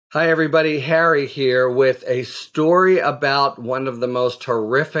Hi, everybody. Harry here with a story about one of the most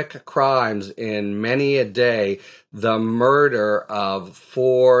horrific crimes in many a day, the murder of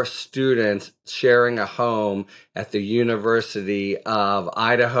four students sharing a home at the University of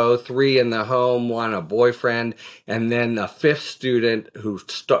Idaho. Three in the home, one a boyfriend, and then a fifth student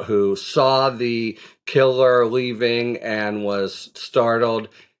who saw the killer leaving and was startled,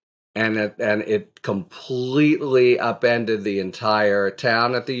 and it completely upended the entire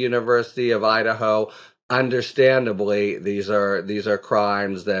town at the University of Idaho. Understandably, these are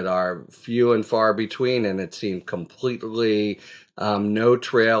crimes that are few and far between, and it seemed completely no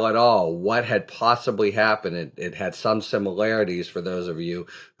trail at all. What had possibly happened? It had some similarities, for those of you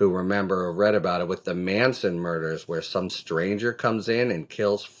who remember or read about it, with the Manson murders, where some stranger comes in and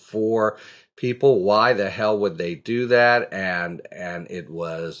kills four people. Why the hell would they do that? And it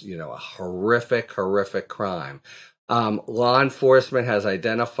was, a horrific crime. Law enforcement has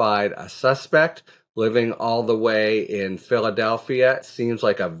identified a suspect living all the way in Philadelphia. It seems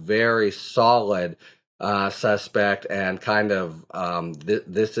like a very solid suspect, and kind of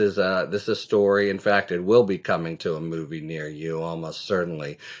this is a story. In fact, it will be coming to a movie near you, almost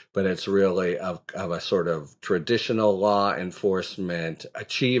certainly. But it's really of a sort of traditional law enforcement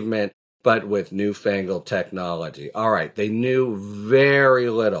achievement, but with newfangled technology. All right, they knew very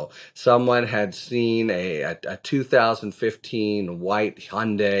little. Someone had seen a 2015 white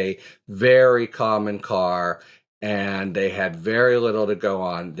Hyundai, very common car, and they had very little to go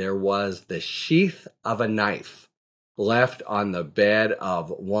on. There was the sheath of a knife left on the bed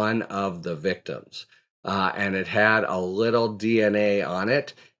of one of the victims, and it had a little DNA on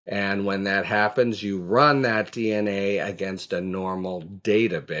it. And when that happens, you run that DNA against a normal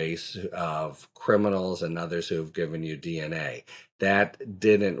database of criminals and others who have given you DNA. That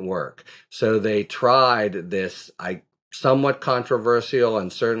didn't work. So they tried this somewhat controversial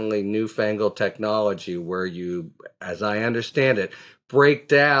and certainly newfangled technology where you, as I understand it, break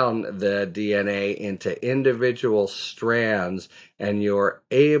down the DNA into individual strands, and you're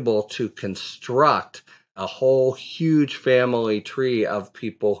able to construct a whole huge family tree of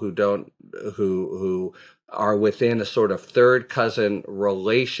people who are within a sort of third cousin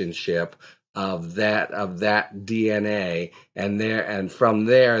relationship of that DNA, and from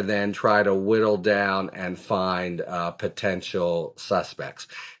there then try to whittle down and find potential suspects.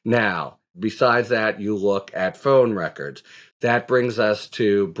 Now, besides that, you look at phone records. That brings us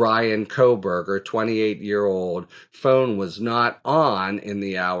to Brian Koberger, 28-year-old. Phone was not on in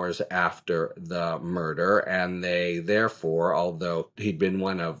the hours after the murder, and they therefore, although he'd been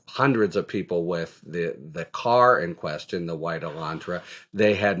one of hundreds of people with the car in question, the white Elantra,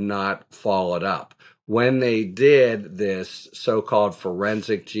 they had not followed up. When they did this so-called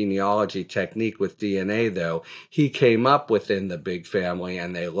forensic genealogy technique with DNA, though, he came up within the big family,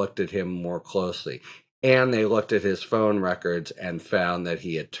 and they looked at him more closely. And they looked at his phone records and found that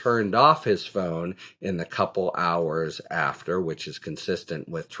he had turned off his phone in the couple hours after, which is consistent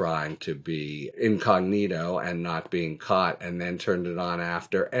with trying to be incognito and not being caught, and then turned it on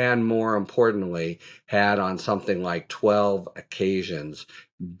after. And more importantly, had on something like 12 occasions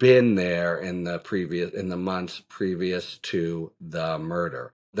been there in the months previous to the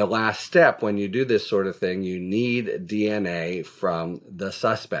murder. The last step when you do this sort of thing, you need DNA from the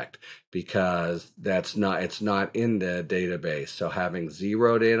suspect, because it's not in the database. So having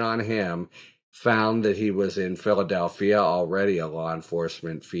zeroed in on him, found that he was in Philadelphia, already a law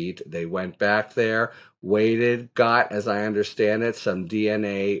enforcement feat. They went back there, waited, got, as I understand it, some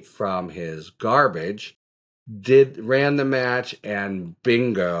DNA from his garbage, ran the match, and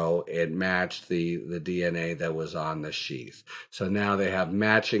bingo, it matched the DNA that was on the sheath. So now they have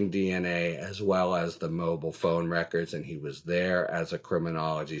matching DNA as well as the mobile phone records, and he was there as a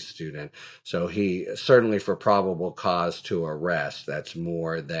criminology student. So he certainly, for probable cause to arrest, that's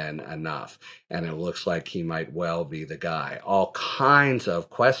more than enough. And it looks like he might well be the guy. All kinds of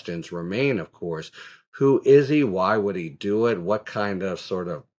questions remain, of course. Who is he? Why would he do it? What kind of sort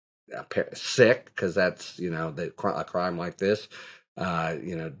of sick, because that's a crime like this, a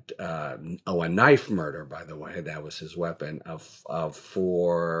knife murder, by the way, that was his weapon, of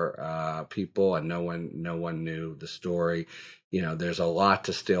four people, and no one knew the story. There's a lot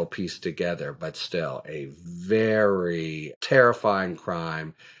to still piece together, but still a very terrifying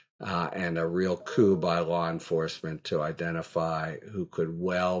crime, and a real coup by law enforcement to identify who could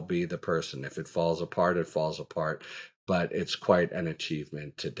well be the person. If it falls apart, it falls apart, but it's quite an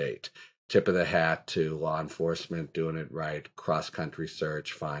achievement to date. Tip of the hat to law enforcement doing it right, cross-country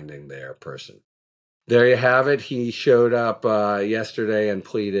search, finding their person. There you have it. He showed up yesterday and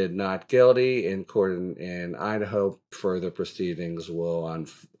pleaded not guilty in court in Idaho. Further proceedings will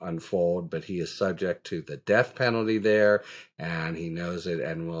unfold, but he is subject to the death penalty there, and he knows it,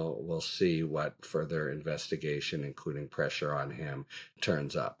 and we'll see what further investigation, including pressure on him,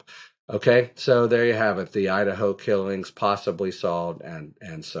 turns up. Okay, so there you have it. The Idaho killings possibly solved,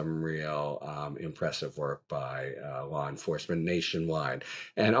 and some real impressive work by law enforcement nationwide.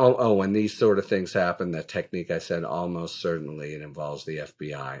 And when these sort of things happen, the technique I said, almost certainly it involves the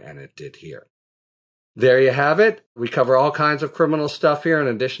FBI, and it did here. There you have it. We cover all kinds of criminal stuff here in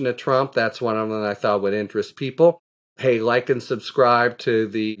addition to Trump. That's one of them that I thought would interest people. Hey, like and subscribe to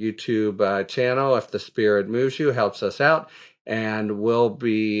the YouTube channel if the spirit moves you, helps us out. And we'll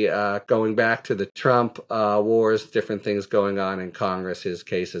be going back to the Trump wars, different things going on in Congress, his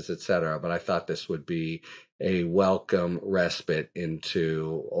cases, etc. But I thought this would be a welcome respite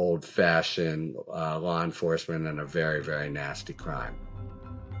into old-fashioned law enforcement and a very, very nasty crime.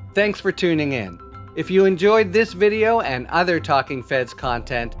 Thanks for tuning in. If you enjoyed this video and other Talking Feds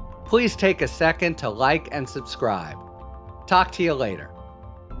content, please take a second to like and subscribe. Talk to you later.